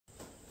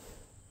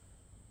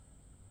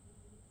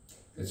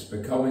It's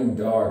becoming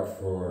dark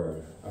for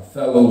a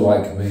fellow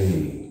like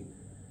me,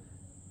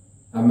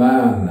 a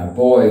man, a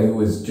boy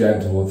who is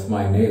gentle with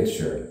my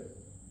nature,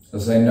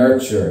 as I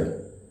nurture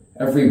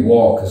every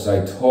walk as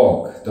I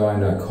talk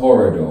down a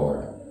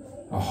corridor,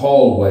 a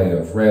hallway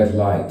of red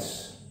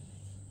lights.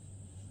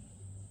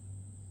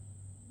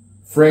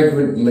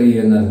 Fragrantly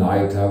in the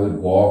night I would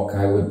walk,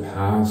 I would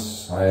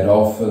pass, I'd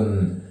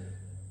often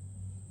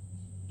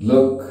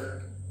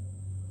look,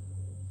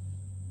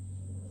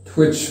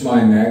 twitch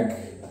my neck,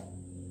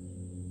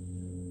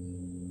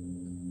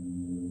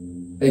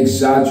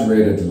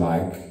 exaggerated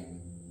like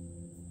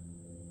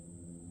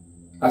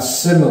a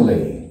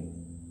simile,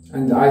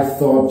 and I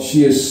thought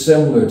she is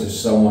similar to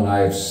someone I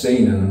have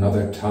seen in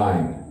another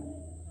time,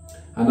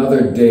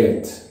 another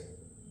date,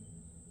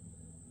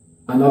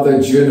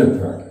 another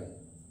juniper.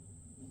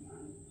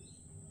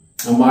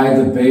 Am I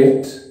the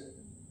bait?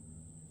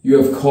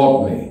 You have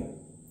caught me.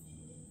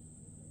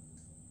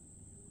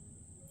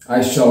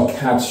 I shall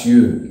catch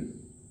you.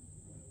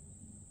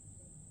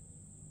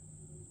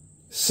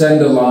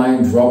 Send a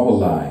line, drop a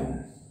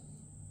line.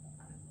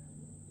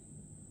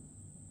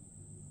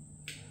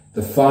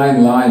 The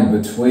fine line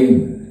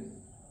between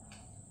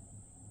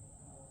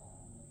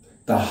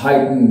the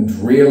heightened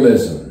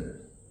realism,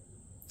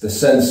 the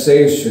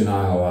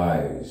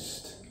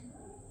sensationalized,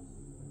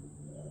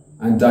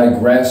 and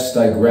digress,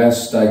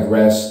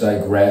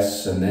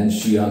 and then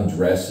she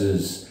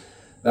undresses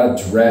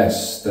that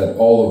dress that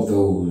all of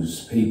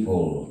those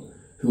people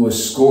who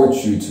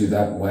escort you to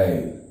that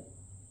way.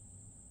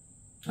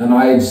 And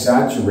I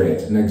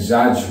exaggerate and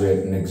exaggerate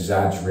and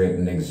exaggerate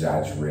and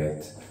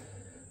exaggerate.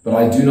 But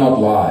I do not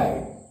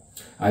lie.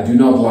 I do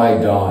not lie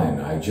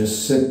down. I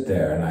just sit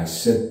there and I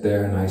sit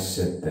there and I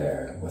sit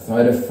there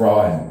without a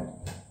frown.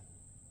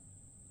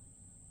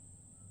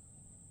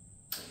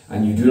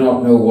 And you do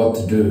not know what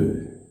to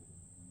do.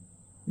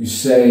 You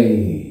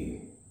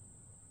say,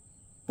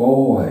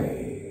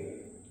 boy,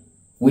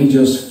 we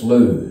just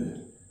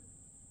flew.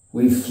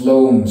 We've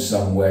flown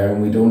somewhere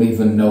and we don't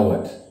even know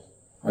it.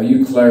 Are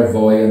you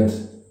clairvoyant?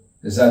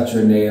 Is that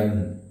your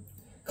name?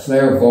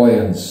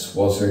 Clairvoyance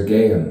was her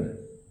game.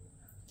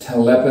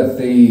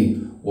 Telepathy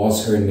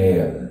was her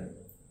name.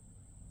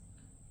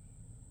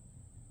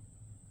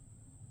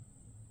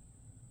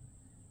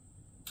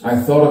 I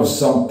thought of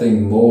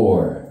something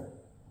more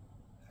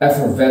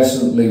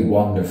effervescently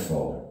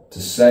wonderful to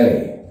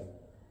say.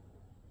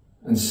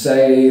 And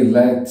say,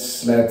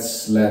 let's.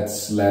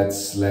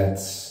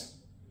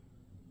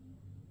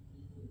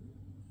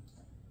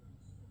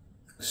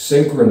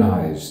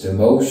 Synchronized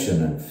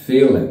emotion and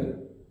feeling.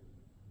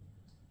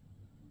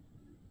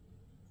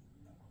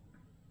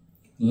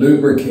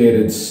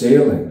 Lubricated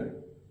sailing.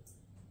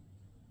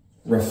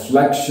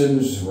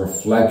 Reflections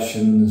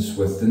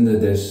within the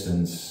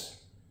distance.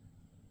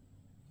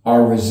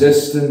 Our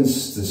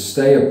resistance to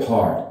stay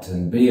apart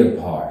and be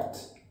apart.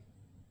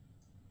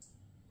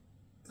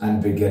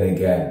 And begin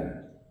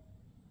again.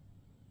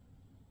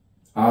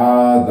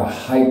 Ah, the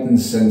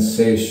heightened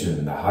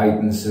sensation.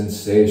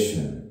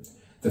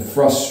 The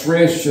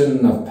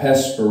frustration of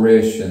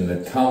perspiration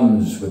that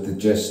comes with the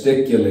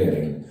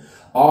gesticulating,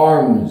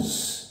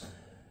 arms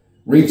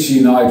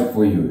reaching out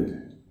for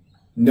you,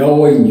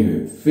 knowing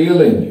you,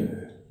 feeling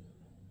you,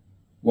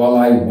 while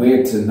I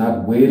wait in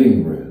that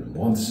waiting room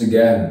once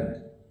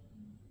again,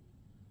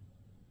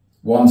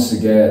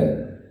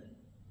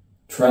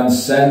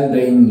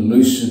 transcending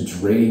lucid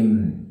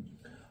dream,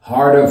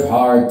 heart of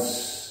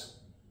hearts,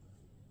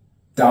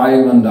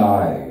 diamond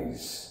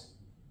eyes.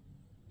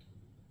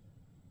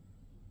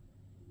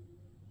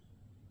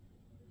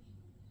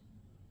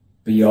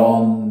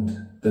 Beyond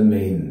the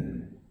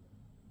mean,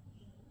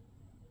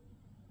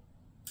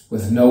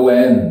 with no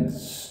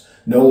ends,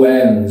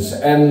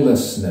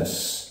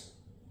 endlessness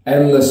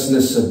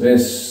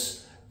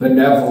abyss,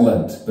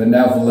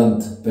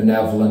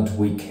 benevolent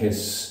we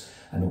kiss,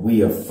 and we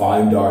have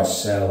found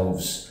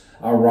ourselves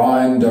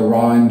around,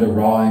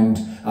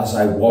 as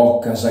I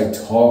walk, as I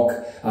talk,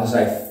 as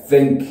I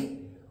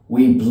think,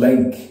 we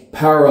blink,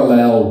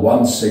 parallel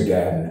once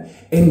again,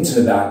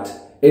 into that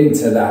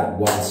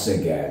once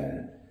again.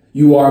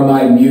 You are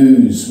my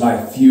muse,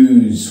 my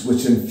fuse,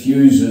 which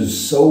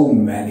infuses so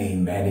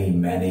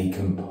many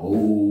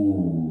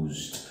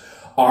composed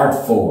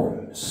art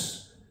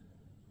forms.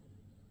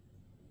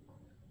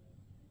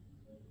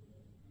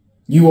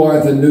 You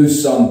are the new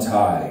sun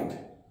tide.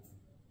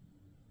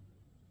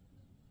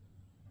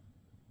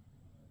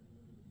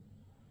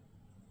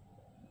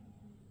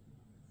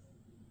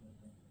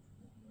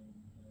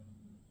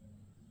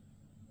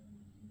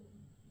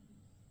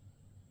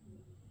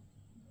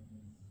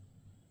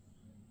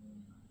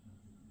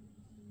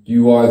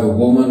 You are the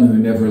woman who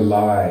never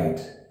lied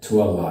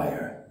to a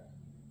liar.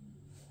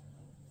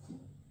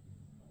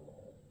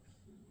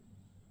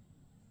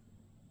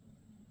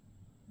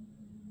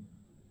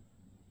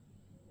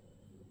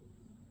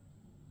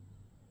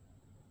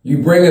 You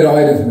bring it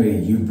out of me.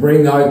 You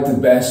bring out the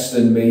best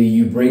in me.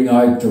 You bring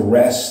out the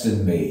rest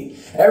in me.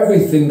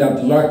 Everything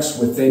that lurks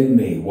within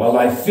me. While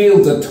I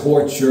feel the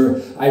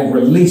torture, I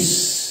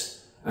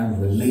release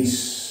and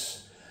release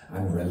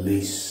and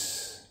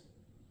release.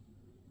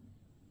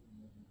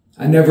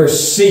 I never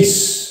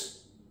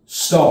cease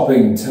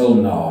stopping till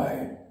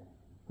now.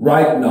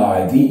 Right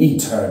now, the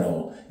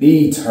eternal,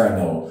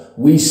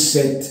 we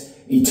sit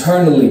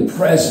eternally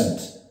present.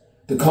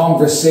 The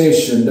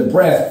conversation, the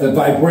breath, the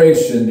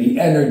vibration, the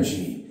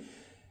energy,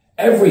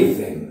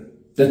 everything,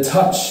 the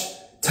touch,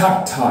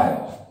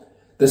 tactile,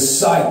 the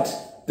sight,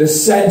 the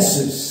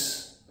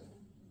senses,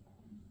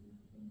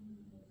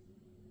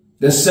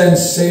 the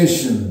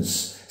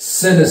sensations,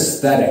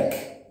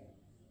 synesthetic,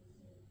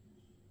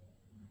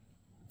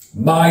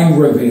 mind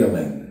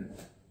revealing,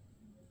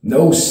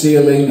 no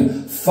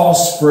ceiling,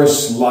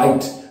 phosphorus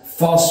light,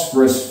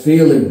 phosphorus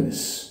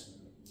feelings,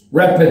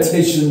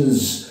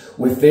 repetitions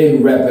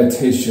within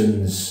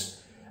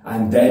repetitions,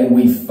 and then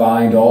we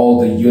find all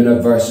the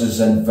universes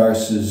and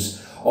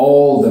verses,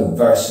 all the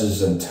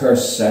verses and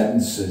terse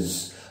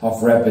sentences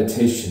of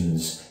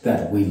repetitions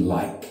that we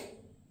like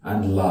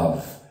and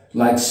love,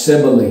 like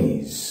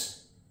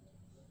similes,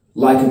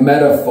 like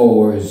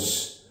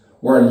metaphors,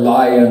 where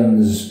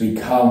lions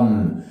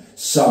become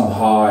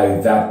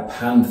somehow that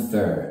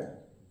panther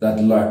that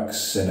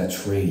lurks in a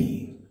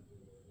tree.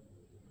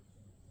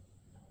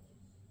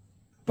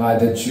 By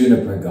the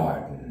juniper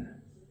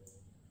garden,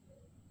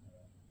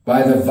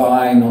 by the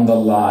vine on the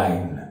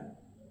line,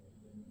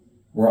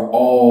 where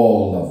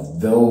all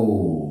of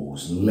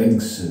those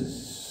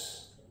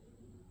lynxes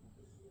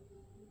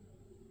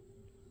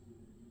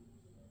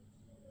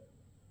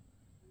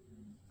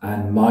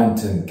and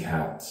mountain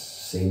cats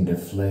seem to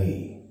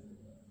flee.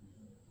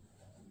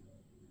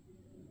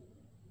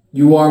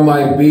 You are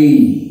my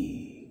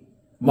bee,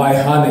 my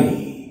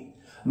honey,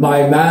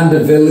 my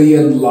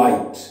Mandevillian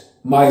light,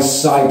 my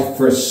sight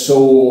for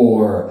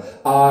sore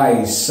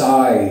eye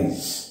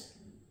sighs,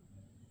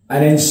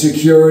 and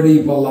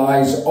insecurity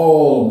belies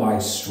all my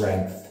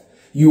strength.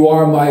 You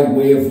are my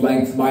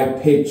wavelength, my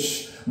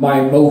pitch,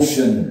 my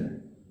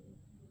motion,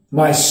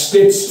 my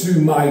stitch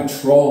to my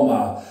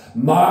trauma,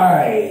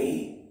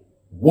 my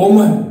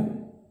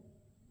woman.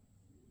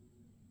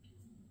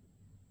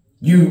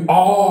 You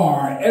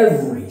are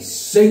every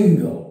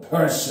single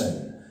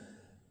person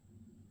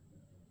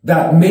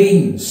that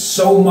means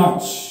so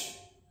much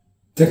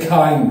to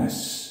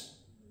kindness.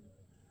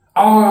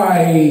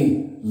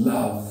 I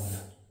love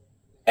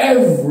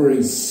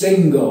every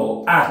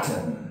single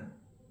atom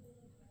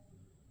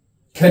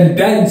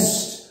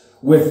condensed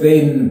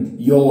within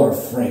your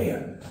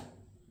frame.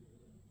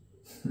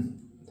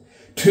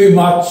 Too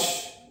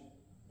much,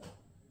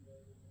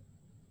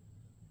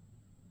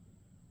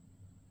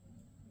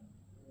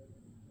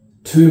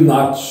 too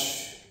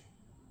much,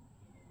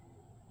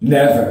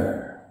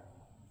 never,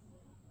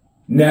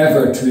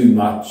 never too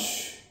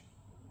much.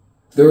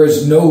 There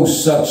is no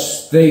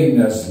such thing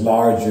as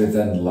larger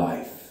than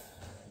life.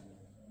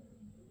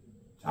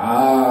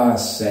 Ah,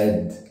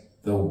 said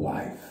the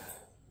wife.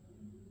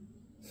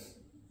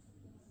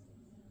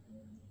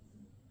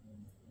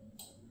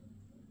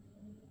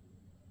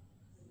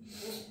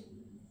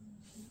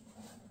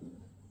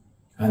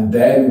 And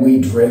then we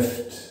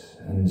drift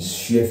and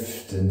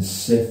shift and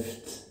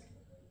sift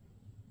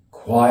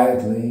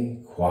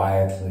quietly,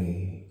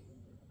 quietly,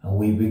 and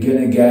we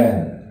begin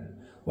again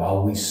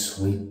while we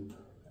sweep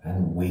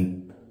and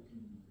weep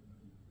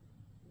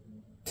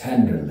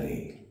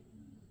tenderly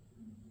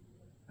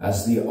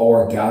as the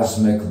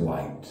orgasmic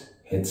light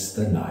hits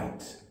the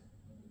night.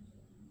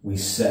 We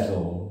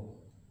settle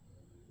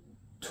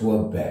to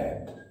a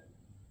bed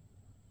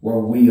where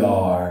we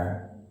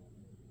are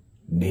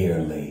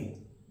nearly,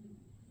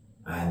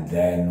 and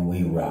then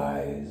we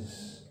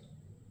rise.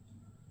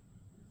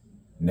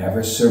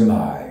 Never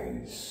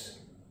surmise,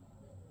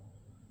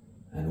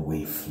 and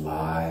we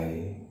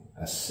fly,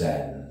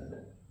 ascend,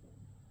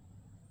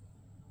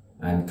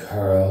 and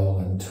curl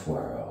and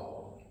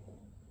twirl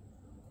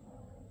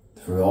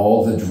through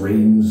all the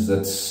dreams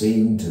that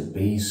seem to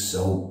be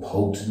so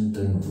potent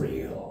and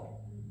real.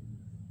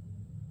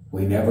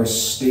 We never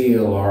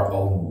steal our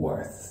own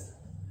worth.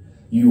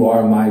 You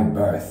are my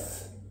birth.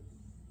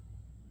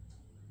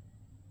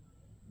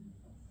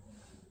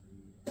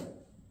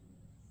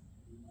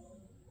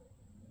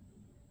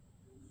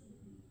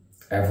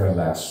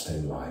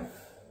 Everlasting life.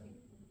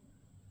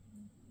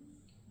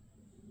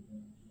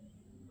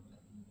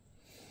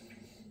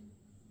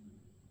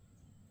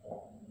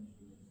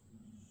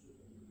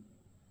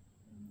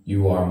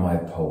 You are my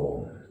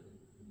poem.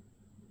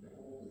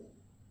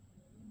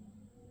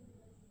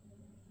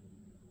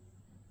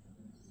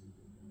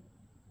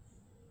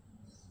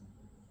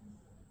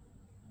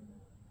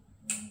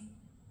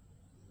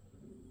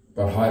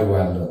 But how do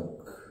I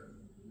look?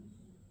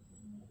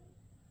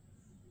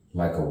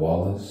 Like a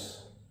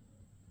Wallace?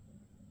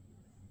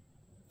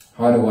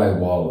 How do I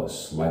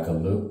Wallace? Like a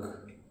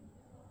look?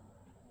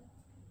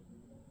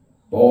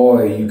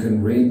 Boy, you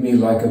can read me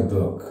like a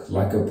book,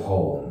 like a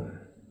poem.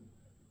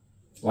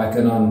 Like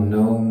an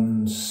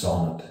unknown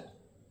sonnet.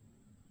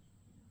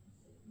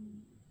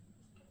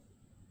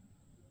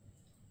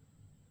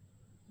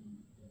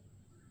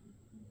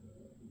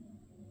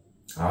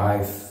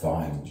 I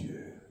find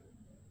you.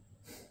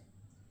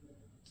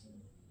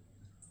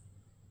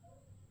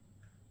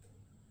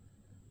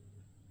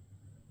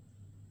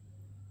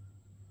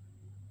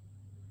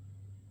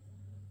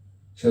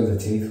 Show the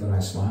teeth when I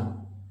smile.